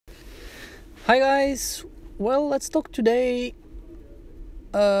Hi guys, well, let's talk today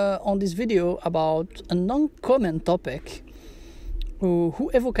on this video about a non-common topic who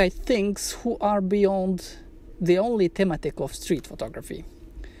evocate things who are beyond the only thematic of street photography.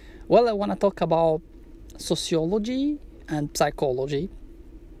 Well, I want to talk about sociology and psychology.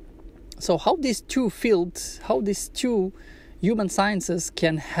 So how these two fields, how these two human sciences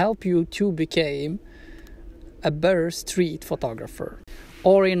can help you to become a better street photographer.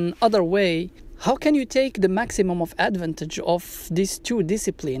 Or in other way, how can you take the maximum of advantage of these two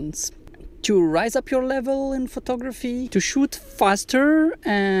disciplines to rise up your level in photography, to shoot faster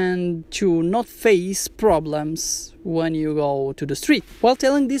and to not face problems when you go to the street? While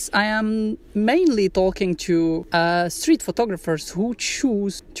telling this, I am mainly talking to street photographers who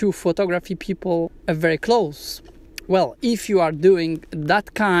choose to photograph people very close. Well, if you are doing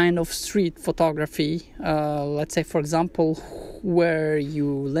that kind of street photography, let's say, for example, where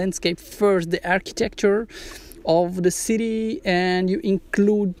you landscape first the architecture of the city and you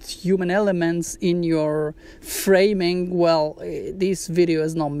include human elements in your framing, well, this video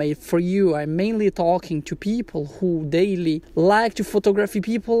is not made for you. I'm mainly talking to people who daily like to photograph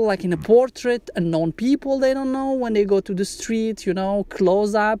people, like in a portrait, unknown people they don't know when they go to the street,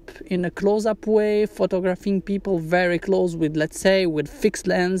 close up, in a close-up way, photographing people very close with, let's say, with fixed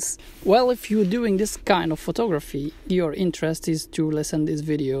lens. Well, if you're doing this kind of photography, your interest is to listen this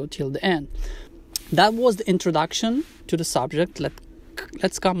video till the end. That was the introduction to the subject.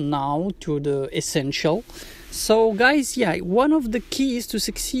 Let's come now to the essential. So guys, one of the keys to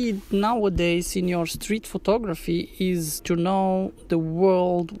succeed nowadays in your street photography is to know the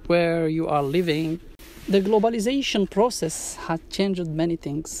world where you are living. The globalization process has changed many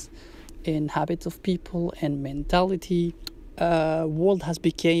things in habits of people and mentality. World has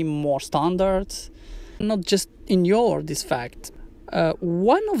become more standard, not just in this fact.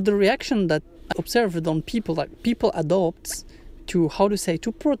 One of the reaction that observed on people, like people adopt to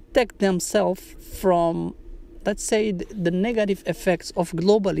to protect themselves from, let's say, the negative effects of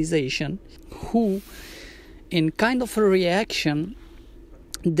globalization, who in kind of a reaction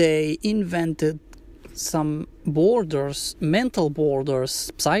they invented some borders, mental borders,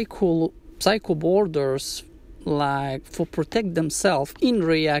 psycho borders, like for protect themselves in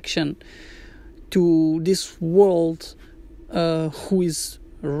reaction to this world who is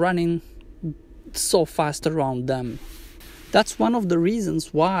running so fast around them. That's one of the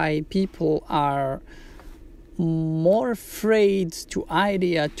reasons why people are more afraid to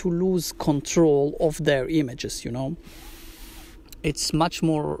lose control of their images. It's much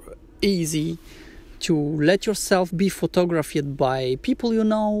more easy to let yourself be photographed by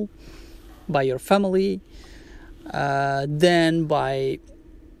people by your family, than by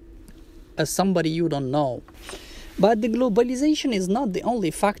somebody you don't know. But the globalization is not the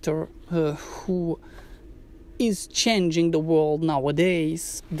only factor who is changing the world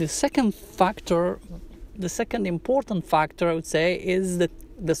nowadays. The second important factor, I would say, is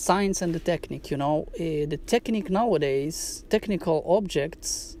the science and the technique. The technique nowadays, technical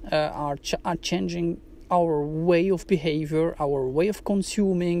objects are changing our way of behavior, our way of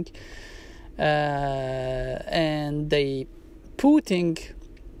consuming, and they putting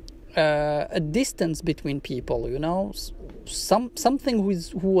a distance between people. Something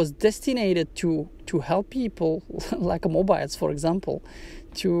who was destined to help people, like mobiles, for example,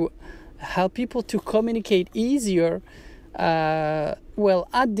 to help people to communicate easier. Well,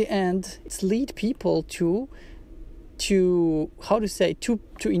 at the end, it's lead people to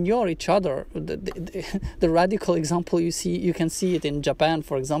ignore each other. The radical example you can see it in Japan,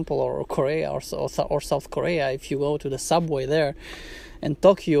 for example, or Korea or South Korea. If you go to the subway there in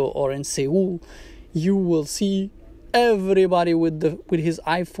Tokyo or in Seoul, you will see everybody with his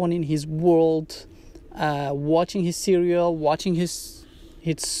iPhone in his world, watching his serial, watching his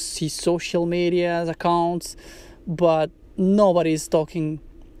social media accounts, but nobody is talking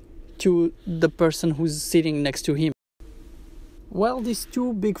to the person who's sitting next to him. Well, these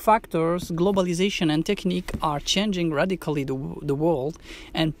two big factors, globalization and technique, are changing radically the world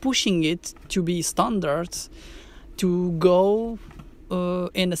and pushing it to be standards, to go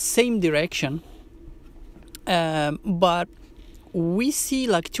in the same direction. But we see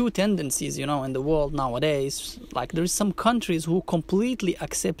like two tendencies, in the world nowadays. Like there is some countries who completely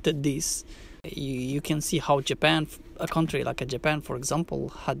accepted this. You can see how Japan, a country like Japan, for example,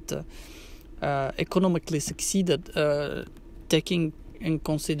 had economically succeeded, taking in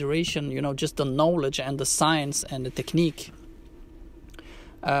consideration, just the knowledge and the science and the technique.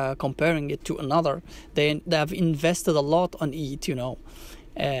 Comparing it to another, they have invested a lot on it,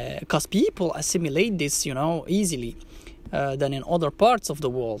 because people assimilate this, easily than in other parts of the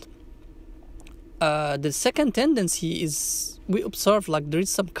world. The second tendency is we observe like there is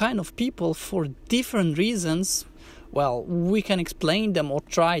some kind of people for different reasons. Well, we can explain them or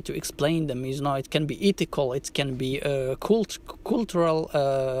try to explain them. It can be ethical, it can be cultural,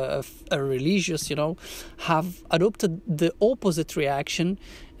 religious. Have adopted the opposite reaction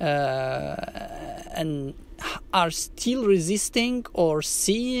and are still resisting or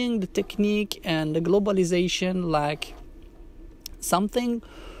seeing the technique and the globalization like something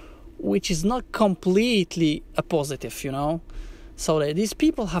which is not completely a positive. So that these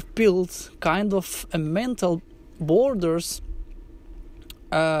people have built kind of a mental borders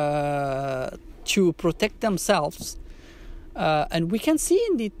to protect themselves, and we can see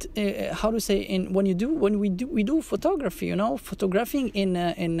in it when we do photography. Photographing in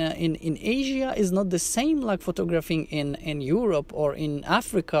Asia is not the same like photographing in Europe or in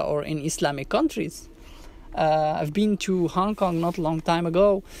Africa or in Islamic countries. I've been to Hong Kong not a long time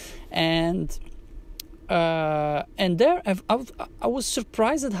ago, and there I was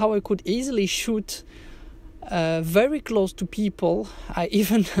surprised at how I could easily shoot very close to people. I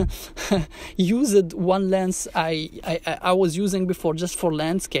even used one lens I was using before just for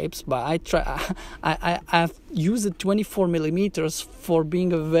landscapes, but I've used 24 millimeters for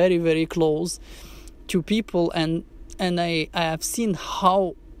being very, very close to people, and I have seen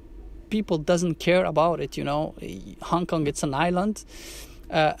how people doesn't care about it. Hong Kong, it's an island,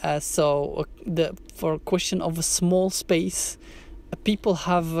 so for a question of a small space, people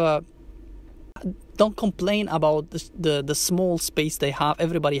have don't complain about the small space they have,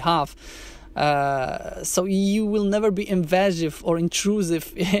 everybody have. So you will never be invasive or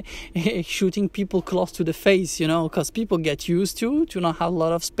intrusive shooting people close to the face, because people get used to not have a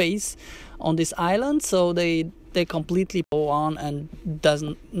lot of space on this island, so they completely go on and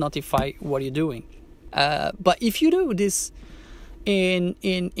doesn't notify what you're doing. But if you do this in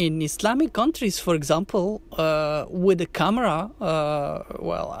Islamic countries, for example, with a camera,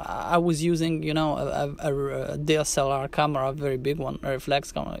 I was using a DSLR camera, a very big one, a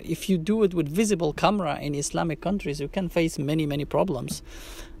reflex camera. If you do it with visible camera in Islamic countries, you can face many problems,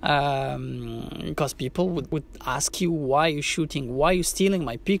 because people would ask you, why are you shooting, why are you stealing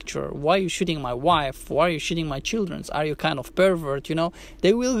my picture, why are you shooting my wife, why are you shooting my children, are you kind of pervert?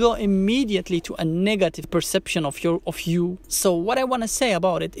 They will go immediately to a negative perception of you. So what I want to say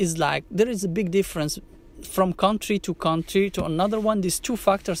about it is like there is a big difference from country to another one. These two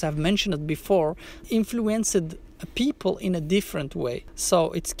factors I've mentioned before influenced people in a different way.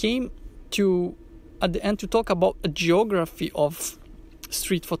 So it came to at the end to talk about a geography of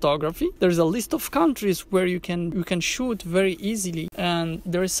street photography. There's a list of countries where you can shoot very easily, and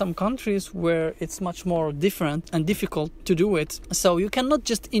there is some countries where it's much more different and difficult to do it. So you cannot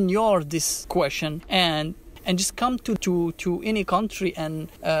just ignore this question and just come to any country and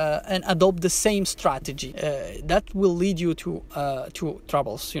adopt the same strategy. That will lead you to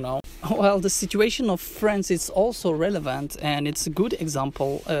troubles. Well, the situation of France is also relevant, and it's a good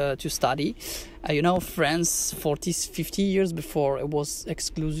example to study. France 40-50 years before, it was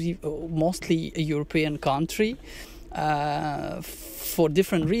mostly a European country. For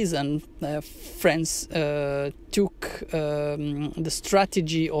different reasons, France took the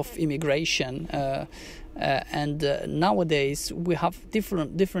strategy of immigration, and nowadays we have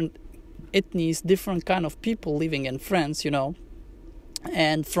different ethnies, different kind of people living in France,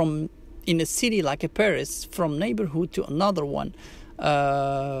 and in a city like Paris, from neighborhood to another one,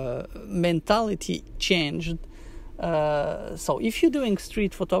 mentality changed. So if you're doing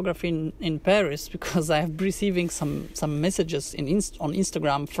street photography in Paris, because I have receiving some messages on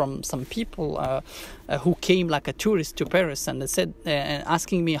Instagram from some people who came like a tourist to Paris, and they said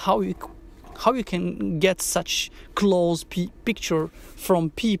asking me how you can get such close picture from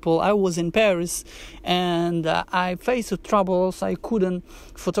people. I was in Paris and I faced troubles. I couldn't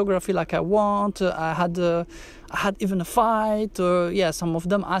photography like I want. I had even a fight. Some of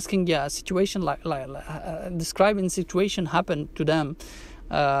them asking, situation like describing situation happened to them.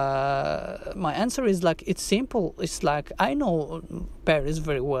 My answer is like, it's simple. It's like, I know Paris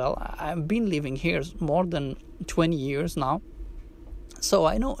very well. I've been living here more than 20 years now, so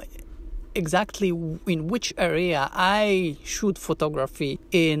I know exactly in which area I shoot photography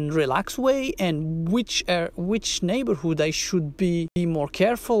in relaxed way, and which neighborhood I should be more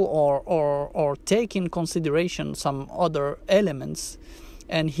careful or take in consideration some other elements.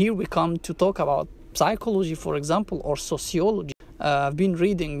 And here we come to talk about psychology, for example, or sociology. I've been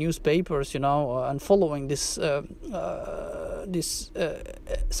reading newspapers, and following this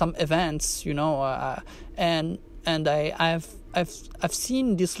some events, and I've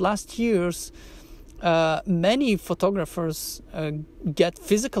seen these last years many photographers get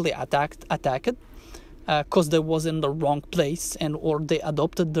physically attacked, because they was in the wrong place or they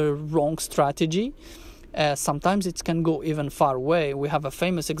adopted the wrong strategy. Sometimes it can go even far away. We have a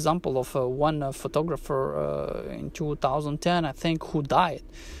famous example of one photographer in 2010, I think, who died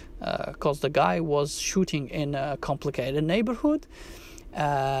because the guy was shooting in a complicated neighborhood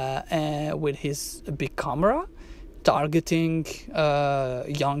with his big camera, targeting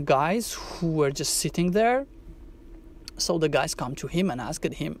young guys who were just sitting there. So the guys come to him and asked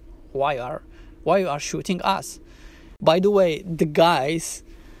him, why you are shooting us? By the way, the guys,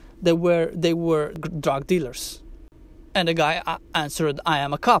 they were drug dealers, and the guy answered, I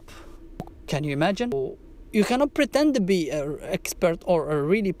am a cop. Can you imagine? You cannot pretend to be an expert or a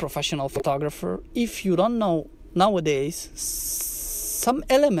really professional photographer if you don't know nowadays some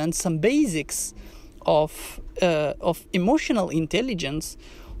elements, some basics of emotional intelligence,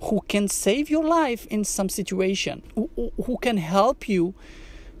 who can save your life in some situation, who can help you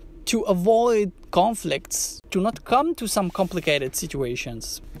to avoid conflicts, to not come to some complicated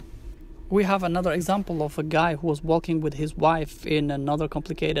situations. We have another example of a guy who was walking with his wife in another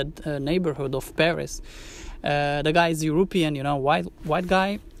complicated neighborhood of Paris. The guy is European, white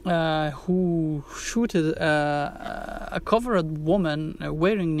guy, who shooted a covered woman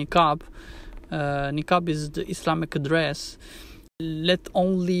wearing niqab. Niqab is the Islamic dress. Let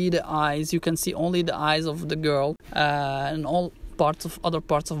only the eyes, you can see only the eyes of the girl, and all other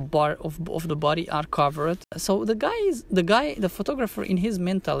parts of the body are covered. So the photographer, in his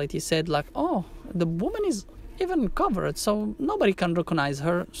mentality, said like, oh, the woman is even covered, so nobody can recognize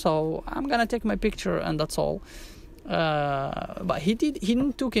her, so I'm gonna take my picture and that's all. But he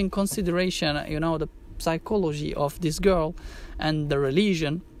didn't took in consideration, the psychology of this girl and the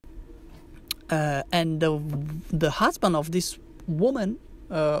religion, and the husband of this woman,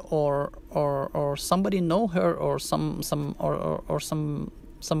 or somebody know her, or some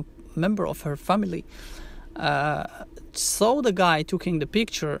member of her family, saw the guy taking the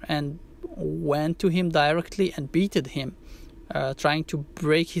picture and went to him directly and beated him, trying to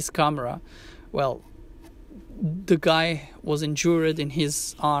break his camera. Well, the guy was injured in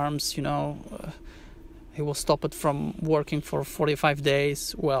his arms, he was stopped from working for 45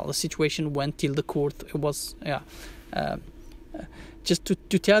 days. Well, the situation went till the court. It was, just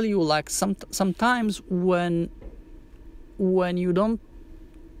to tell you, like, sometimes when you don't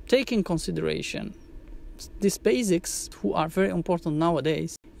take in consideration these basics, who are very important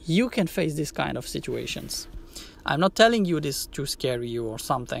nowadays, you can face these kind of situations. I'm not telling you this to scare you or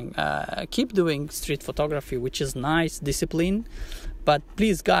something. Keep doing street photography, which is nice, discipline, but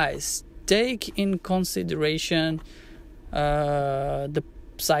please, guys, take in consideration the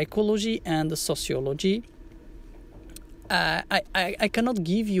psychology and the sociology. I cannot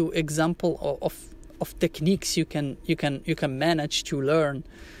give you example of techniques you can manage to learn,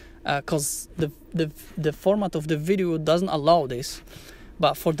 because the format of the video doesn't allow this.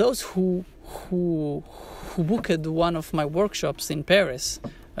 But for those who booked one of my workshops in Paris,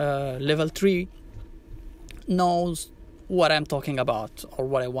 level 3, knows what I'm talking about or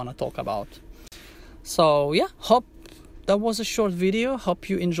what I want to talk about. So yeah, hope that was a short video. Hope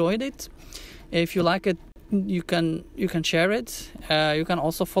you enjoyed it. If you like it, you can share it. You can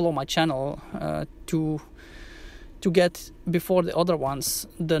also follow my channel to get before the other ones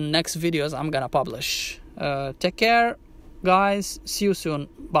the next videos I'm gonna publish. Take care, guys. See you soon.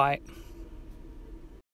 Bye.